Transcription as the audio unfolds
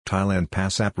Thailand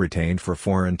Pass app retained for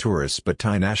foreign tourists, but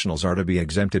Thai nationals are to be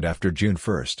exempted after June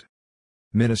 1.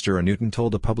 Minister Anutin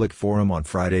told a public forum on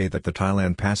Friday that the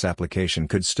Thailand Pass application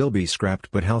could still be scrapped,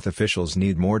 but health officials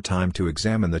need more time to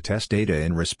examine the test data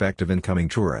in respect of incoming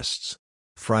tourists.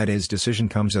 Friday's decision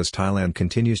comes as Thailand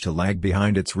continues to lag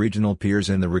behind its regional peers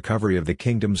in the recovery of the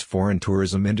kingdom's foreign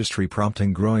tourism industry,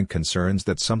 prompting growing concerns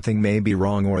that something may be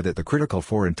wrong or that the critical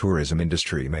foreign tourism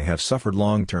industry may have suffered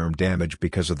long-term damage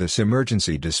because of this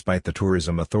emergency, despite the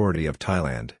Tourism Authority of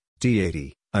Thailand,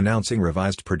 (TAT), announcing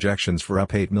revised projections for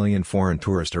up 8 million foreign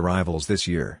tourist arrivals this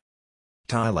year.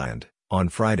 Thailand, on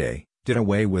Friday, did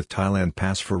away with Thailand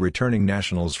Pass for returning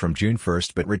nationals from June 1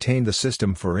 but retained the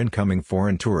system for incoming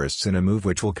foreign tourists in a move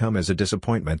which will come as a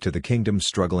disappointment to the kingdom's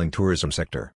struggling tourism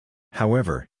sector.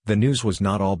 However, the news was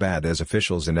not all bad, as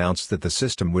officials announced that the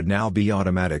system would now be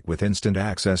automatic with instant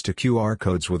access to QR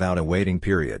codes without a waiting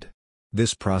period.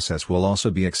 This process will also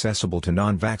be accessible to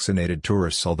non-vaccinated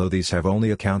tourists, although these have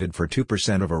only accounted for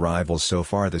 2% of arrivals so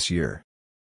far this year.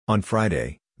 On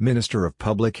Friday, Minister of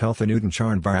Public Health Anutin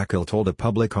Charnvirakul told a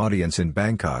public audience in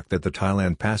Bangkok that the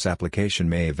Thailand Pass application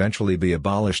may eventually be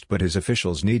abolished, but his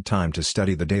officials need time to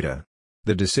study the data.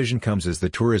 The decision comes as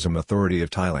the Tourism Authority of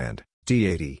Thailand,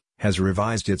 (TAT), has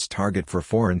revised its target for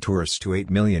foreign tourists to 8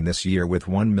 million this year, with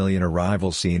 1 million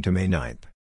arrivals seen to May 9.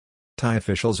 Thai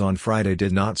officials on Friday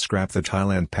did not scrap the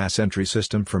Thailand Pass entry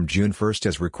system from June 1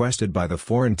 as requested by the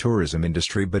foreign tourism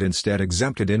industry, but instead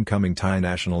exempted incoming Thai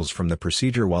nationals from the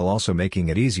procedure while also making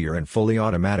it easier and fully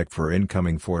automatic for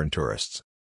incoming foreign tourists.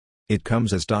 It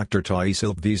comes as Dr.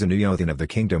 Taisil Visanuyothin of the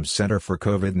Kingdom's Center for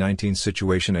COVID-19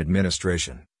 Situation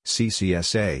Administration,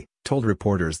 CCSA, told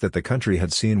reporters that the country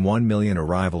had seen 1 million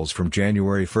arrivals from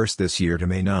January 1 this year to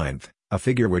May 9, a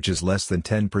figure which is less than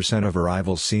 10% of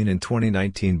arrivals seen in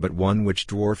 2019, but one which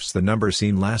dwarfs the number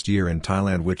seen last year in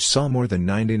Thailand, which saw more than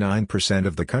 99%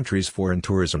 of the country's foreign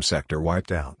tourism sector wiped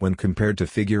out when compared to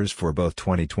figures for both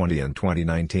 2020 and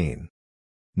 2019.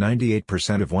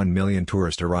 98% of 1 million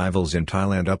tourist arrivals in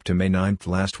Thailand up to May 9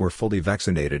 last were fully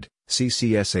vaccinated,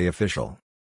 CCSA official.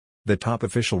 The top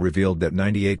official revealed that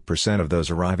 98% of those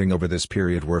arriving over this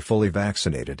period were fully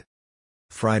vaccinated.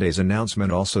 Friday's announcement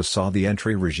also saw the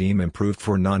entry regime improved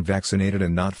for non-vaccinated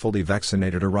and not fully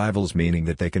vaccinated arrivals, meaning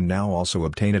that they can now also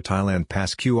obtain a Thailand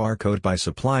Pass QR code by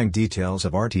supplying details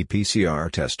of RT-PCR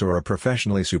test or a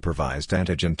professionally supervised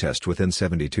antigen test within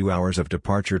 72 hours of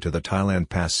departure to the Thailand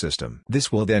Pass system.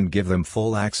 This will then give them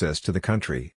full access to the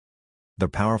country. The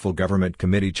powerful government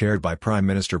committee chaired by Prime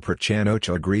Minister Prachan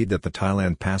Ocha agreed that the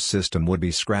Thailand Pass system would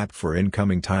be scrapped for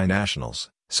incoming Thai nationals,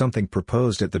 something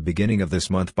proposed at the beginning of this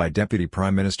month by Deputy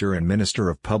Prime Minister and Minister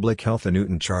of Public Health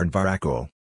Anutin Charnvirakul.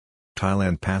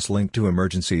 Thailand Pass linked to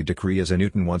emergency decree as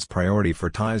Anutin wants priority for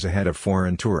Thais ahead of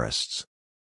foreign tourists.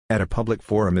 At a public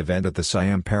forum event at the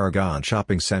Siam Paragon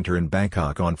Shopping Centre in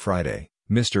Bangkok on Friday,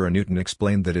 Mr. Anutin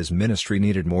explained that his ministry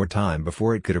needed more time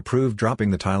before it could approve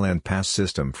dropping the Thailand Pass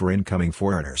system for incoming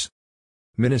foreigners.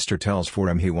 Minister tells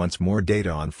forum he wants more data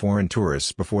on foreign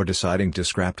tourists before deciding to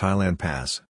scrap Thailand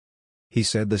Pass. He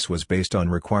said this was based on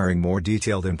requiring more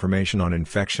detailed information on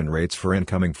infection rates for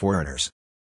incoming foreigners.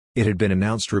 It had been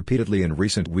announced repeatedly in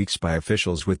recent weeks by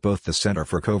officials with both the Center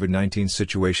for COVID-19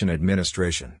 Situation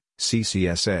Administration,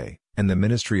 CCSA, and the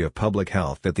Ministry of Public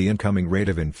Health that the incoming rate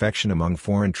of infection among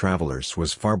foreign travelers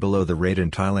was far below the rate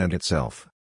in Thailand itself.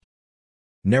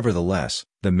 Nevertheless,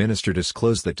 the minister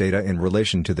disclosed that data in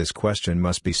relation to this question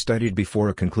must be studied before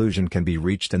a conclusion can be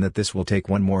reached, and that this will take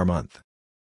one more month.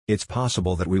 It's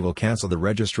possible that we will cancel the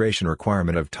registration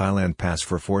requirement of Thailand Pass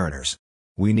for foreigners.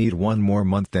 We need one more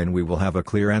month, then we will have a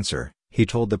clear answer, he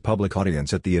told the public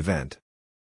audience at the event.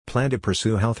 Plan to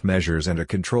pursue health measures and a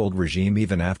controlled regime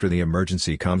even after the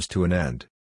emergency comes to an end.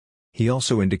 He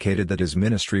also indicated that his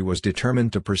ministry was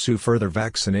determined to pursue further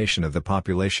vaccination of the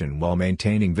population while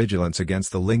maintaining vigilance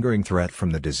against the lingering threat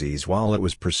from the disease while it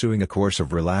was pursuing a course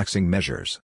of relaxing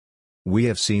measures. We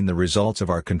have seen the results of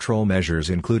our control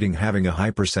measures, including having a high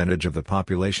percentage of the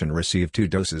population receive 2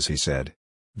 doses, he said.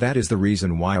 That is the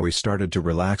reason why we started to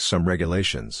relax some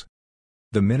regulations.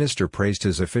 The minister praised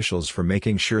his officials for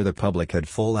making sure the public had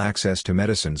full access to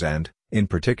medicines and, in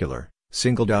particular,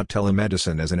 singled out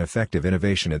telemedicine as an effective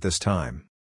innovation at this time.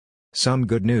 Some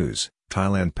good news: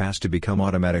 Thailand Pass to become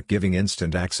automatic, giving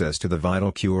instant access to the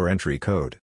vital QR entry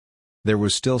code. There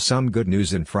was still some good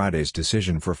news in Friday's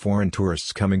decision for foreign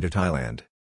tourists coming to Thailand.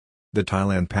 The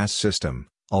Thailand Pass system,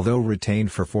 although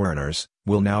retained for foreigners,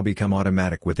 will now become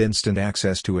automatic with instant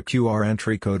access to a QR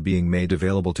entry code being made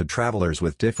available to travelers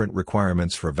with different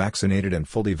requirements for vaccinated and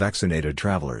fully vaccinated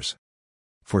travelers.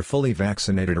 For fully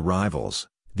vaccinated arrivals,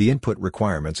 The input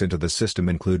requirements into the system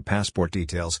include passport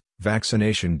details,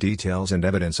 vaccination details and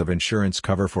evidence of insurance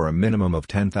cover for a minimum of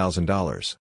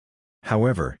 $10,000.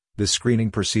 However, the screening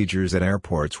procedures at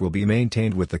airports will be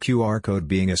maintained with the QR code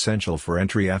being essential for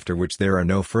entry, after which there are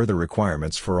no further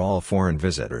requirements for all foreign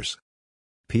visitors.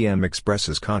 PM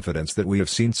expresses confidence that we have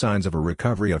seen signs of a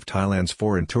recovery of Thailand's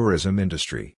foreign tourism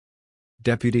industry.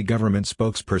 Deputy Government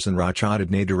Spokesperson Rachad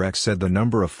Nadirek said the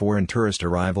number of foreign tourist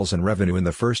arrivals and revenue in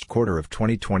the first quarter of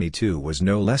 2022 was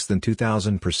no less than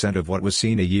 2,000% of what was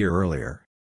seen a year earlier.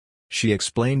 She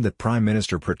explained that Prime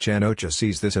Minister Prachanocha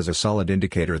sees this as a solid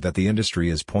indicator that the industry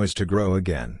is poised to grow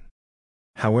again.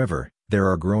 However, there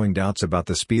are growing doubts about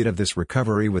the speed of this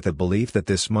recovery, with a belief that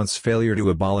this month's failure to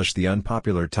abolish the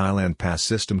unpopular Thailand Pass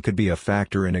system could be a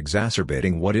factor in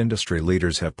exacerbating what industry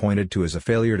leaders have pointed to as a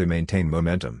failure to maintain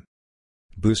momentum.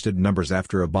 Boosted numbers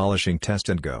after abolishing Test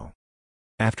and Go.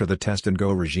 After the Test and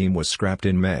Go regime was scrapped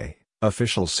in May,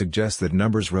 officials suggest that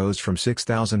numbers rose from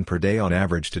 6,000 per day on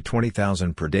average to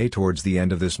 20,000 per day towards the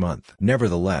end of this month.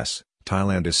 Nevertheless,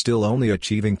 Thailand is still only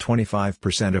achieving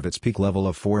 25% of its peak level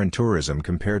of foreign tourism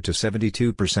compared to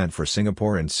 72% for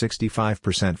Singapore and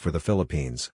 65% for the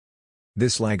Philippines.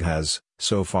 This lag has,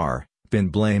 so far, been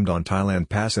blamed on Thailand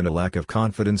Pass and a lack of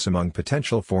confidence among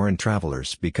potential foreign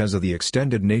travelers because of the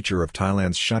extended nature of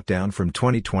Thailand's shutdown from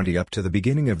 2020 up to the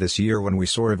beginning of this year, when we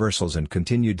saw reversals and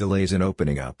continued delays in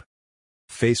opening up.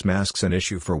 Face masks an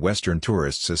issue for Western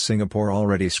tourists, as Singapore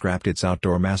already scrapped its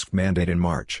outdoor mask mandate in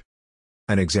March.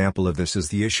 An example of this is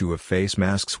the issue of face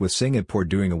masks, with Singapore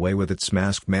doing away with its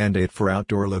mask mandate for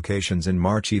outdoor locations in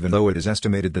March, even though it is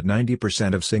estimated that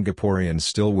 90% of Singaporeans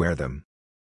still wear them.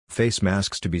 Face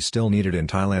masks to be still needed in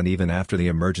Thailand even after the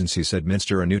emergency, said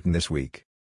Mr. Anutin this week.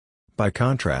 By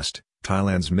contrast,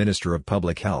 Thailand's Minister of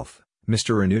Public Health,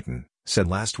 Mr. Anutin, said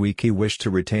last week he wished to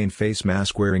retain face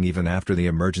mask wearing even after the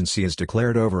emergency is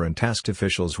declared over, and tasked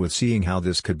officials with seeing how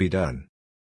this could be done.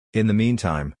 In the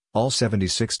meantime, all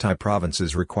 76 Thai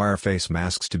provinces require face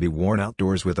masks to be worn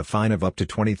outdoors, with a fine of up to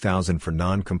 20,000 for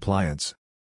non-compliance.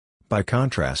 By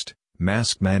contrast,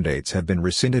 mask mandates have been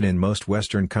rescinded in most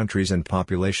Western countries and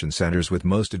population centers, with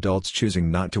most adults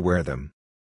choosing not to wear them.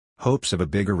 Hopes of a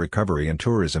bigger recovery in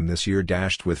tourism this year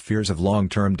dashed with fears of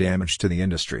long-term damage to the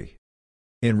industry.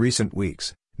 In recent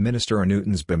weeks, Minister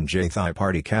Anutin's BMJ Thai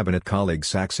Party cabinet colleague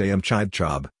Saksayam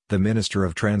Chidchob, the Minister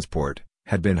of Transport,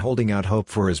 had been holding out hope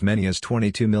for as many as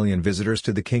 22 million visitors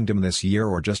to the kingdom this year,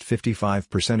 or just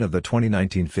 55% of the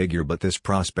 2019 figure, but this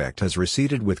prospect has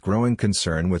receded, with growing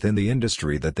concern within the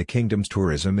industry that the kingdom's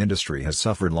tourism industry has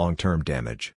suffered long-term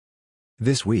damage.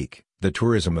 This week, the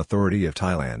Tourism Authority of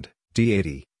Thailand,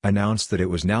 TAT, announced that it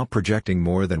was now projecting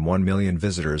more than 1 million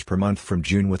visitors per month from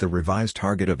June, with a revised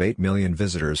target of 8 million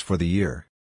visitors for the year.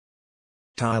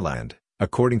 Thailand,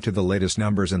 according to the latest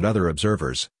numbers and other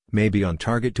observers, may be on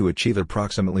target to achieve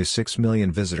approximately 6 million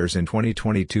visitors in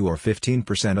 2022, or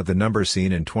 15% of the number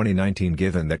seen in 2019,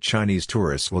 given that Chinese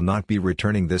tourists will not be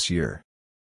returning this year.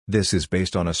 This is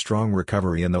based on a strong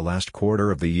recovery in the last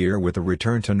quarter of the year, with a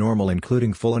return to normal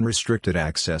including full unrestricted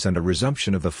access and a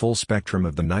resumption of the full spectrum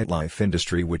of the nightlife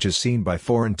industry, which is seen by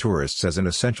foreign tourists as an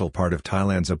essential part of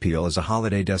Thailand's appeal as a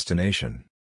holiday destination.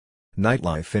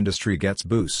 Nightlife industry gets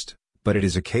boost, but it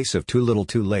is a case of too little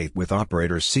too late, with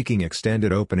operators seeking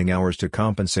extended opening hours to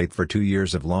compensate for 2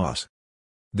 years of loss.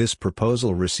 This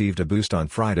proposal received a boost on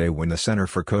Friday when the Center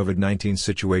for COVID-19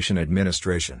 Situation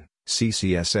Administration,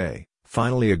 CCSA,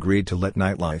 finally agreed to let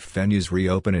nightlife venues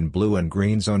reopen in blue and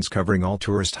green zones covering all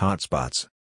tourist hotspots.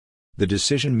 The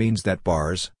decision means that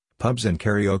bars, pubs and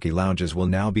karaoke lounges will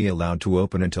now be allowed to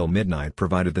open until midnight,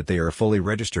 provided that they are fully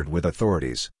registered with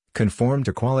authorities, conform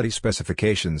to quality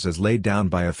specifications as laid down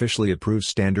by officially approved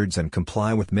standards, and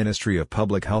comply with Ministry of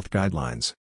Public Health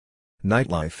guidelines.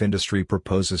 Nightlife industry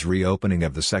proposes reopening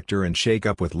of the sector and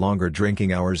shake-up with longer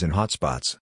drinking hours in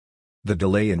hotspots. The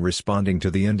delay in responding to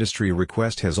the industry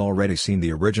request has already seen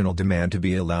the original demand to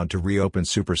be allowed to reopen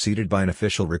superseded by an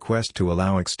official request to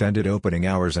allow extended opening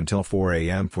hours until 4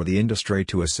 a.m. for the industry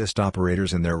to assist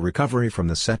operators in their recovery from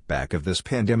the setback of this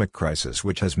pandemic crisis,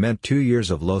 which has meant 2 years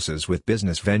of losses, with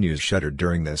business venues shuttered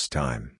during this time.